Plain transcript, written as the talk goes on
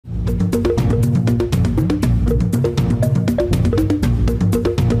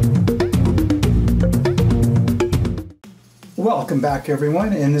Welcome back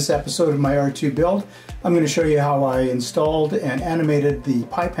everyone. In this episode of my R2 build, I'm going to show you how I installed and animated the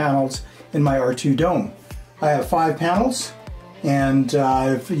pie panels in my R2 dome. I have 5 panels and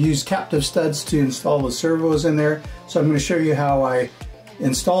I've used captive studs to install the servos in there. So I'm going to show you how I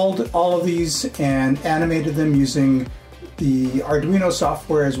installed all of these and animated them using the Arduino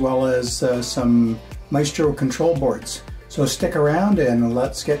software as well as some Maestro control boards. So stick around and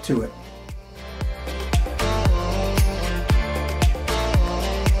let's get to it.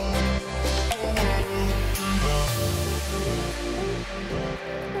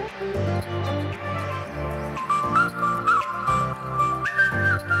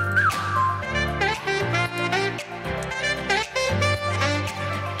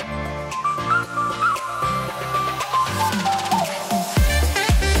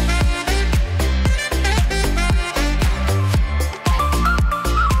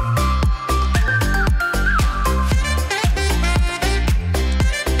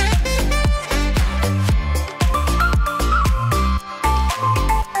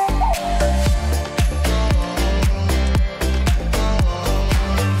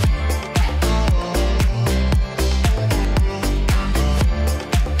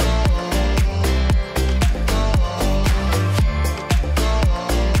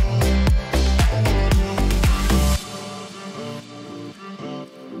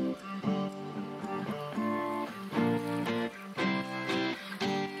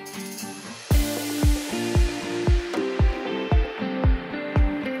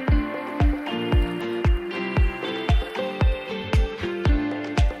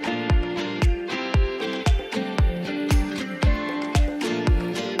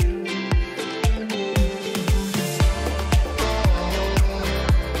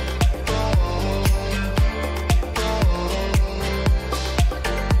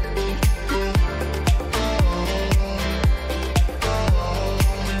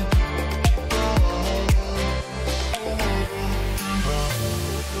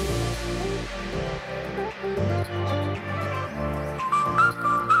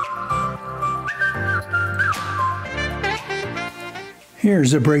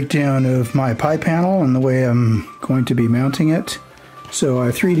 Here's a breakdown of my pie panel and the way I'm going to be mounting it. So I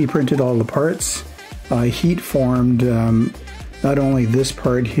 3D printed all the parts. I heat formed not only this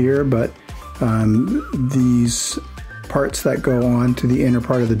part here, but these parts that go on to the inner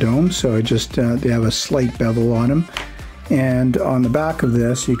part of the dome. So I just, they have a slight bevel on them. And on the back of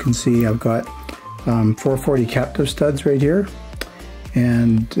this, you can see I've got 440 captive studs right here.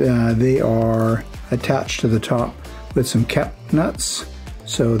 And they are attached to the top with some cap nuts,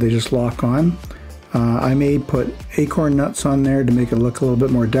 so they just lock on. I may put acorn nuts on there to make it look a little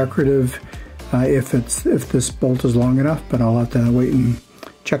bit more decorative if this bolt is long enough, but I'll have to wait and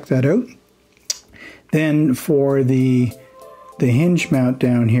check that out. Then for the hinge mount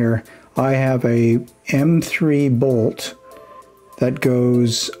down here, I have a M3 bolt that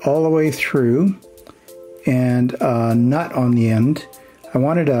goes all the way through and a nut on the end. I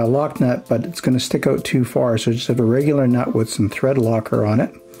wanted a lock nut, but it's going to stick out too far, so I just have a regular nut with some thread locker on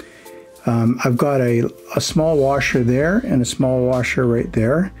it. I've got a small washer there and a small washer right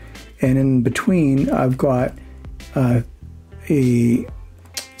there, and in between I've got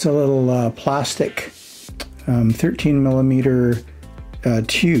it's a little plastic 13 millimeter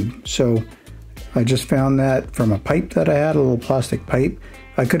tube. So I just found that from a pipe that I had, a little plastic pipe.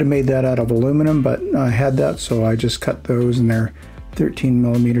 I could have made that out of aluminum, but I had that, so I just cut those, and they're 13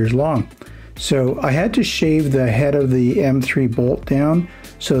 millimeters long. So I had to shave the head of the M3 bolt down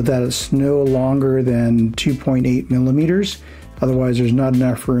so that it's no longer than 2.8 millimeters. Otherwise there's not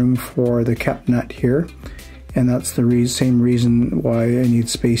enough room for the cap nut here, and that's the same reason why I need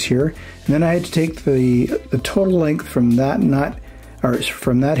space here. And then I had to take the total length from that nut, or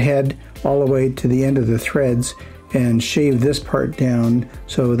from that head all the way to the end of the threads, and shave this part down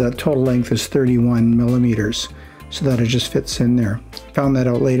so that total length is 31 millimeters. So that it just fits in there. Found that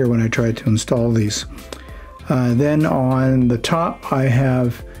out later when I tried to install these. Then on the top I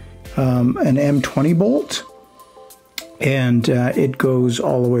have an M20 bolt, and it goes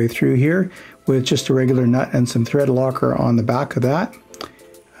all the way through here with just a regular nut and some thread locker on the back of that,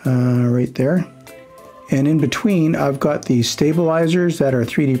 right there. And in between I've got these stabilizers that are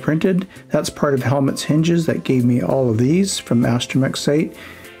 3D printed. That's part of Helmut's hinges that gave me all of these from Astromech's site.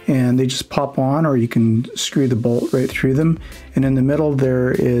 And they just pop on, or you can screw the bolt right through them. And in the middle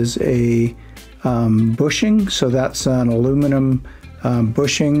there is a bushing, so that's an aluminum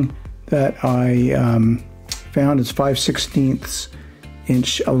bushing that I found. It's 5/16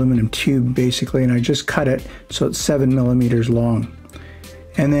 inch aluminum tube basically, and I just cut it so it's 7 millimeters long.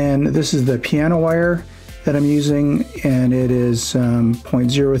 And then this is the piano wire that I'm using, and it is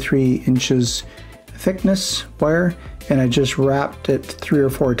 0.03 inches thickness wire, and I just wrapped it 3 or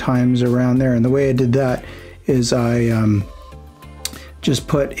 4 times around there. And the way I did that is I just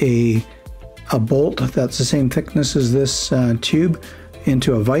put a bolt that's the same thickness as this tube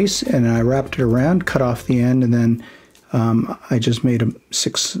into a vise, and I wrapped it around, cut off the end, and then I just made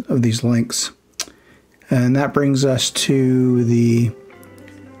 6 of these links. And that brings us to the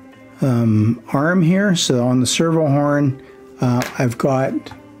arm here. So on the servo horn, I've got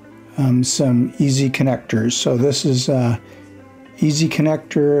some easy connectors. So this is easy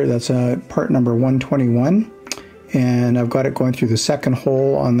connector, that's part number 121. And I've got it going through the second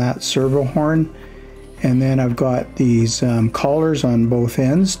hole on that servo horn. And then I've got these collars on both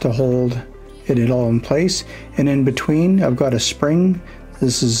ends to hold it all in place. And in between, I've got a spring.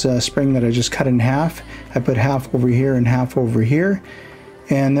 This is a spring that I just cut in half. I put half over here and half over here.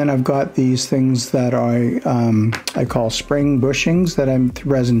 And then I've got these things that I call spring bushings that I'm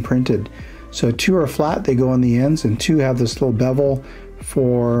resin printed. So 2 are flat, they go on the ends, and 2 have this little bevel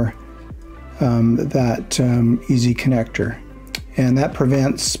for that easy connector. And that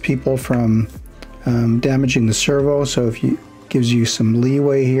prevents people from damaging the servo, so gives you some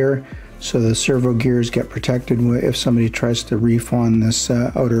leeway here, so the servo gears get protected if somebody tries to reef on this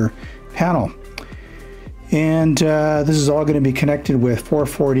outer panel. And this is all going to be connected with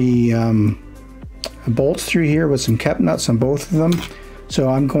 440 bolts through here with some kept nuts on both of them. So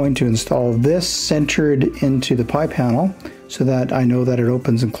I'm going to install this centered into the pie panel so that I know that it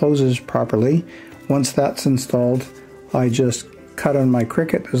opens and closes properly. Once that's installed, I just cut on my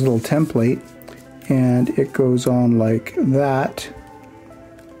Cricut this little template, and it goes on like that.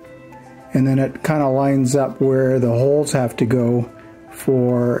 And then it kind of lines up where the holes have to go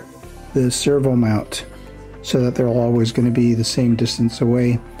for the servo mount, so that they're always going to be the same distance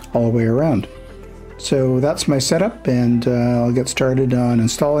away all the way around. So that's my setup, and I'll get started on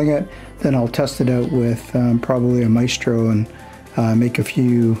installing it. Then I'll test it out with probably a Maestro and make a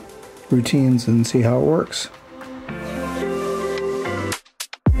few routines and see how it works.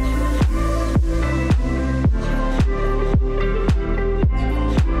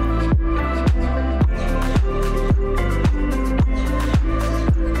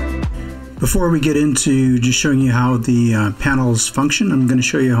 Before we get into just showing you how the panels function, I'm going to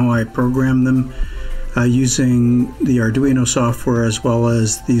show you how I program them using the Arduino software as well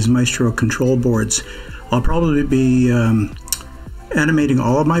as these Maestro control boards. I'll probably be animating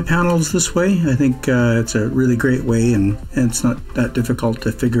all of my panels this way. I think it's a really great way, and it's not that difficult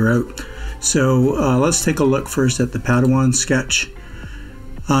to figure out. So let's take a look first at the Padawan sketch.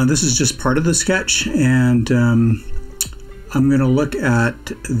 This is just part of the sketch, and I'm going to look at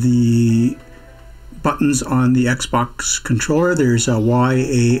the buttons on the Xbox controller. There's a Y,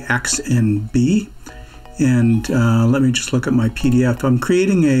 A, X, and B. And let me just look at my PDF. I'm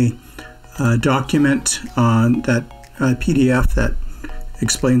creating a document on that PDF that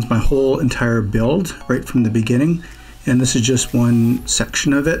explains my whole entire build right from the beginning. And this is just one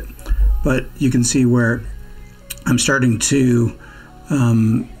section of it. But you can see where I'm starting to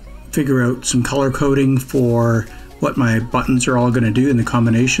figure out some color coding for what my buttons are all going to do in the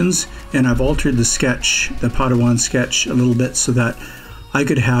combinations. And I've altered the sketch, the Padawan sketch, a little bit so that I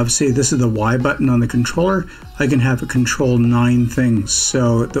could have, say this is the Y button on the controller, I can have it control 9 things.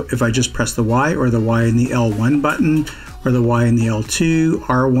 So if I just press the Y, or the Y in the L1 button, or the Y in the L2,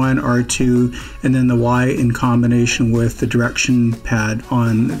 R1, R2, and then the Y in combination with the direction pad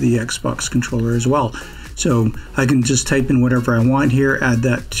on the Xbox controller as well. So I can just type in whatever I want here, add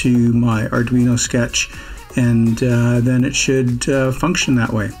that to my Arduino sketch, and then it should function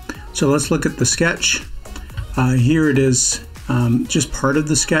that way. So let's look at the sketch. Here it is, just part of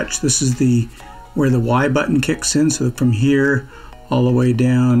the sketch. This is where the Y button kicks in, so from here all the way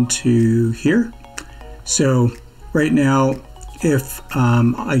down to here. So right now, if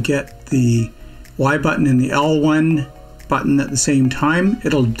I get the Y button and the L1 button at the same time,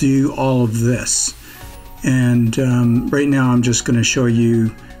 it'll do all of this. And right now I'm just going to show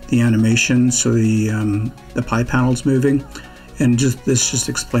you the animation, so the pie panel's moving, and this just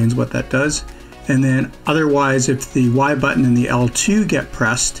explains what that does. And then otherwise, if the Y button and the L2 get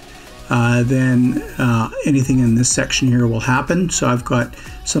pressed, then anything in this section here will happen. So I've got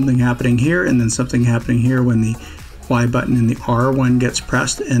something happening here, and then something happening here when the Y button and the R1 gets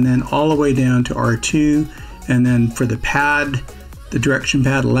pressed, and then all the way down to R2. And then for the pad, the direction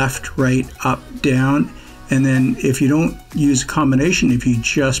pad, left, right, up, down. And then if you don't use a combination, if you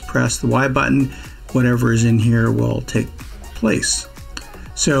just press the Y button, whatever is in here will take place.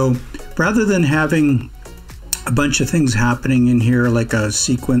 So rather than having a bunch of things happening in here, like a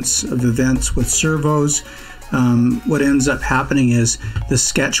sequence of events with servos. What ends up happening is the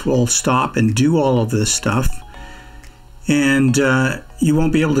sketch will stop and do all of this stuff, and you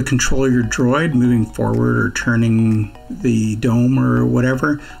won't be able to control your droid moving forward or turning the dome or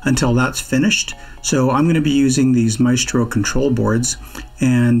whatever until that's finished. So I'm going to be using these Maestro control boards,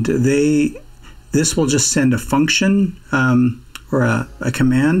 and this will just send a function or a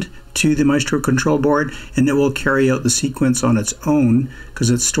command to the Maestro control board, and it will carry out the sequence on its own because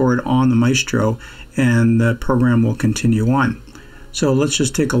it's stored on the Maestro, and the program will continue on. So let's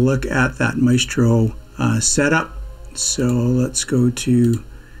just take a look at that Maestro setup. So let's go to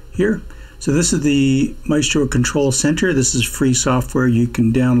here. So this is the Maestro Control Center. This is free software you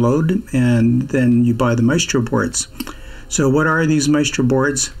can download, and then you buy the Maestro boards. So what are these Maestro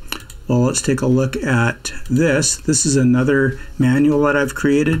boards? Well, let's take a look at this. This is another manual that I've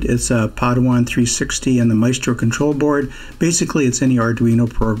created. It's a Padawan 360 and the Maestro control board. Basically, it's any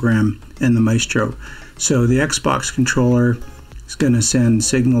Arduino program and the Maestro. So the Xbox controller is going to send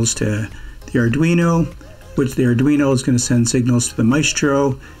signals to the Arduino, which the Arduino is going to send signals to the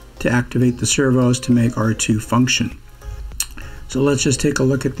Maestro to activate the servos to make R2 function. So let's just take a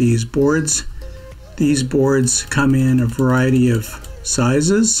look at these boards. These boards come in a variety of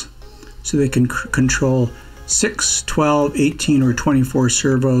sizes. So they can control 6, 12, 18, or 24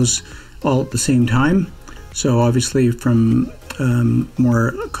 servos all at the same time. So obviously from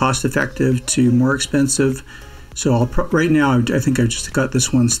more cost-effective to more expensive. So right now I think I've just got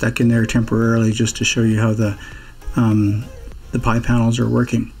this one stuck in there temporarily just to show you how the Pi panels are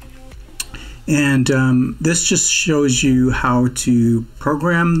working. And this just shows you how to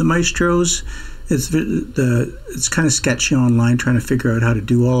program the Maestros. It's kind of sketchy online trying to figure out how to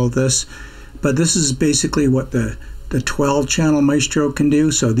do all of this, but this is basically what the 12-channel Maestro can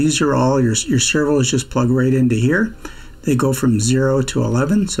do. So these are all your servos just plug right into here. They go from 0 to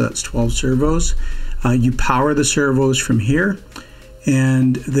 11, so that's 12 servos. You power the servos from here,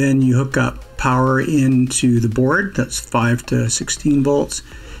 and then you hook up power into the board. That's 5 to 16 volts.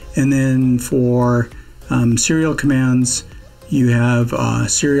 And then for serial commands, you have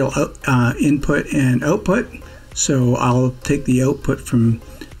serial input and output. So I'll take the output from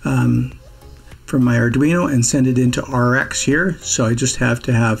my Arduino and send it into RX here. So I just have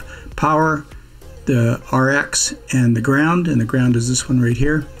to have power, the RX, and the ground is this one right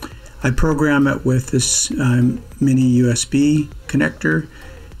here. I program it with this mini USB connector,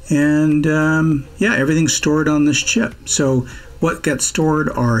 and yeah, everything's stored on this chip. So what gets stored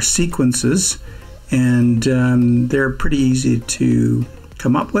are sequences, and they're pretty easy to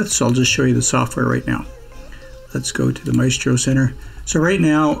come up with. So I'll just show you the software right now. Let's go to the Maestro Center. So right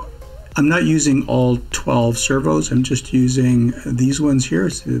now I'm not using all 12 servos. I'm just using these ones here.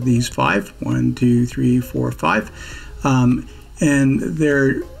 So these 5, 1, 2, 3, 4, 5, and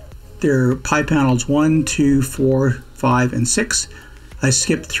they're Pi panels 1, 2, 4, 5, and 6. I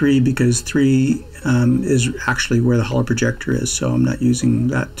skipped 3 because 3 is actually where the holo projector is, so I'm not using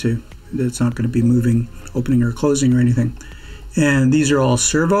that to. It's not going to be moving, opening or closing or anything. And these are all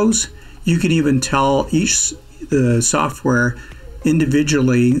servos. You can even tell the software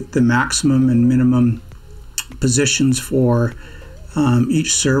individually the maximum and minimum positions for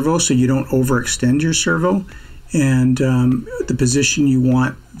each servo, so you don't overextend your servo, and the position you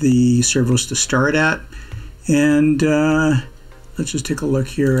want the servos to start at. And let's just take a look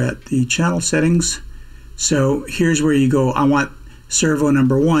here at the channel settings. So here's where you go. I want servo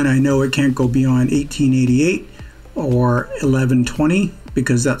number 1. I know it can't go beyond 1888 or 1120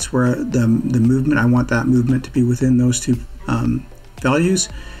 because that's where the movement, I want that movement to be within those two values.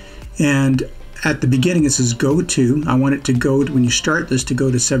 And at the beginning it says go to. I want it to go to, when you start this, to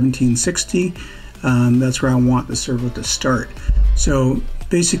go to 1760. That's where I want the servo to start. So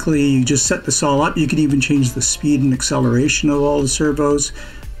basically you just set this all up. You can even change the speed and acceleration of all the servos.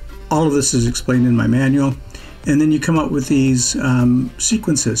 All of this is explained in my manual. And then you come up with these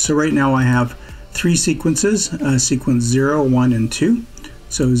sequences. So right now I have 3 sequences, sequence 0, 1, and 2.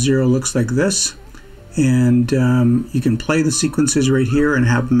 So 0 looks like this. And you can play the sequences right here and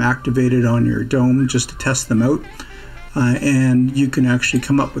have them activated on your dome just to test them out. And you can actually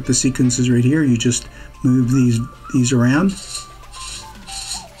come up with the sequences right here. You just move these around.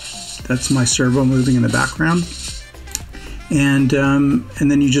 That's my servo moving in the background. And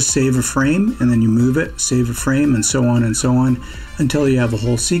then you just save a frame, and then you move it, save a frame, and so on until you have a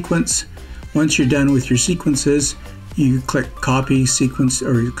whole sequence. Once you're done with your sequences, you click copy sequence,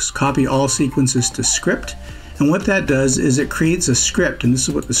 or copy all sequences to script. And what that does is it creates a script, and this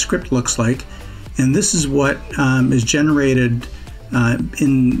is what the script looks like. And this is what is generated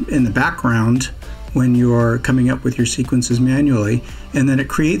in the background when you're coming up with your sequences manually. And then it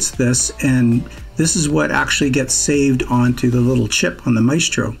creates this, and this is what actually gets saved onto the little chip on the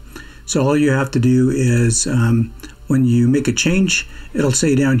Maestro. So all you have to do is when you make a change, it'll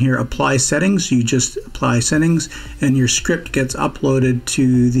say down here apply settings. You just apply settings and your script gets uploaded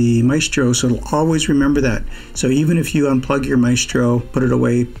to the Maestro, so it'll always remember that. So even if you unplug your Maestro, put it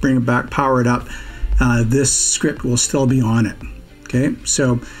away, bring it back, power it up, this script will still be on it. Okay,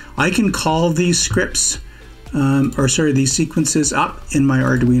 so I can call these scripts, these sequences up in my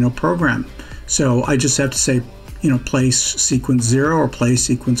Arduino program. So I just have to say, play sequence 0 or play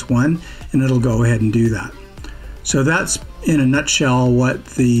sequence 1, and it'll go ahead and do that. So that's in a nutshell what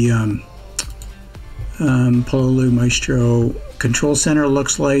the Pololu Maestro Control Center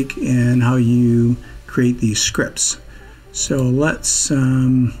looks like and how you create these scripts. So let's see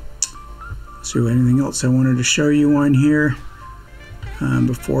anything else I wanted to show you on here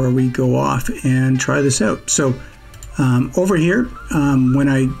before we go off and try this out. So over here, when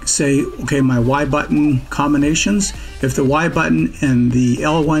I say, okay, my Y button combinations, if the Y button and the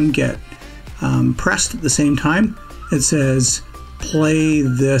L1 get pressed at the same time, it says play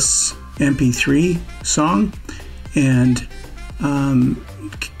this MP3 song and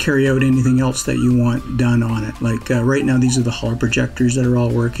carry out anything else that you want done on it. Like right now, these are the hall projectors that are all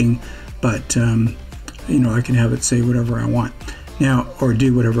working, but I can have it say whatever I want now, or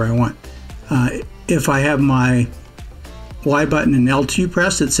do whatever I want. If I have my Y button and L2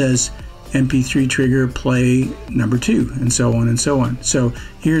 pressed, it says MP3 trigger play number 2, and so on and so on. So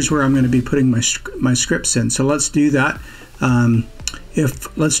here's where I'm going to be putting my scripts in. So let's do that.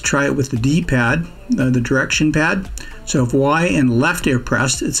 Let's try it with the D-pad, the direction pad. So if Y and left are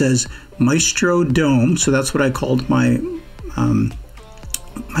pressed, it says Maestro Dome. So that's what I called my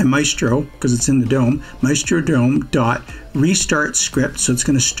my Maestro, because it's in the dome. Maestro Dome dot restart script. So it's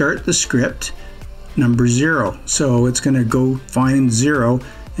going to start the script number 0. So it's going to go find 0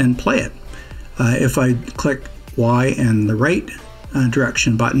 and play it. If I click Y and the right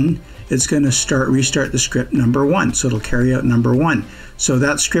direction button, it's going to restart the script number 1. So it'll carry out number 1. So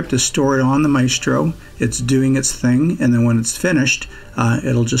that script is stored on the Maestro. It's doing its thing, and then when it's finished,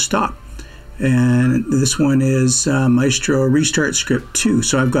 it'll just stop. And this one is Maestro restart script 2.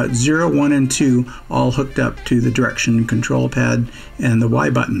 So I've got 0, 1, and 2 all hooked up to the direction control pad and the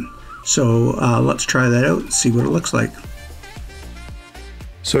Y button. So let's try that out and see what it looks like.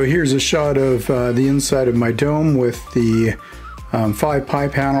 So here's a shot of the inside of my dome with the 5 Pi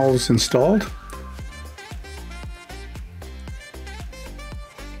panels installed.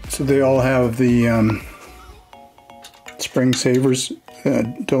 So they all have the spring savers,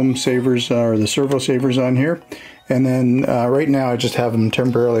 dome savers, or the servo savers on here. And then right now I just have them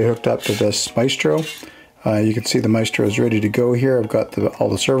temporarily hooked up to this Maestro. You can see the Maestro is ready to go here. I've got all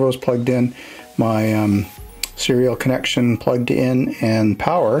the servos plugged in, my serial connection plugged in, and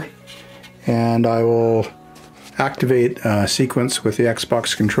power. And I will activate a sequence with the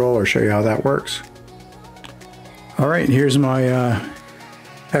Xbox controller, show you how that works. Alright, here's my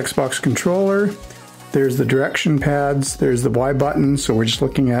Xbox controller. There's the direction pads, there's the Y button, so we're just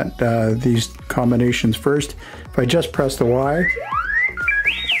looking at these combinations first. If I just press the Y,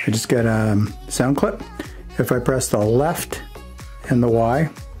 I just get a sound clip. If I press the left and the Y,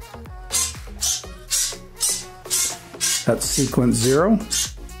 that's sequence 0.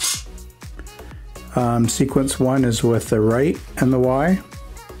 Sequence 1 is with the right and the Y.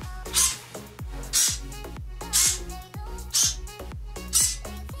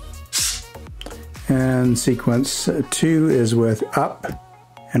 And sequence 2 is with up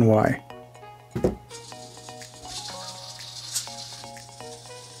and Y.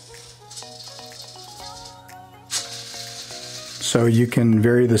 So you can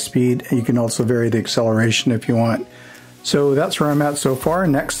vary the speed. You can also vary the acceleration if you want. So that's where I'm at so far.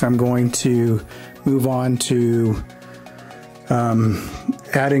 Next, I'm going to move on to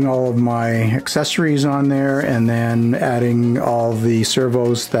adding all of my accessories on there, and then adding all the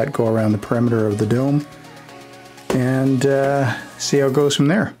servos that go around the perimeter of the dome, and see how it goes from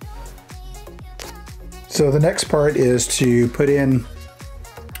there. So the next part is to put in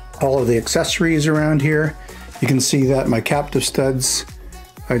all of the accessories around here. You can see that my captive studs,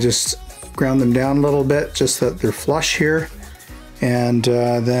 I just ground them down a little bit just so that they're flush here, and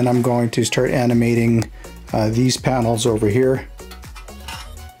then I'm going to start animating these panels over here,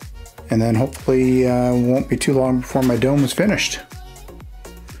 and then hopefully won't be too long before my dome is finished.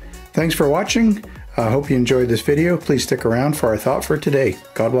 Thanks for watching. I hope you enjoyed this video. Please stick around for our thought for today.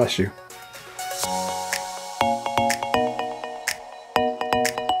 God bless you.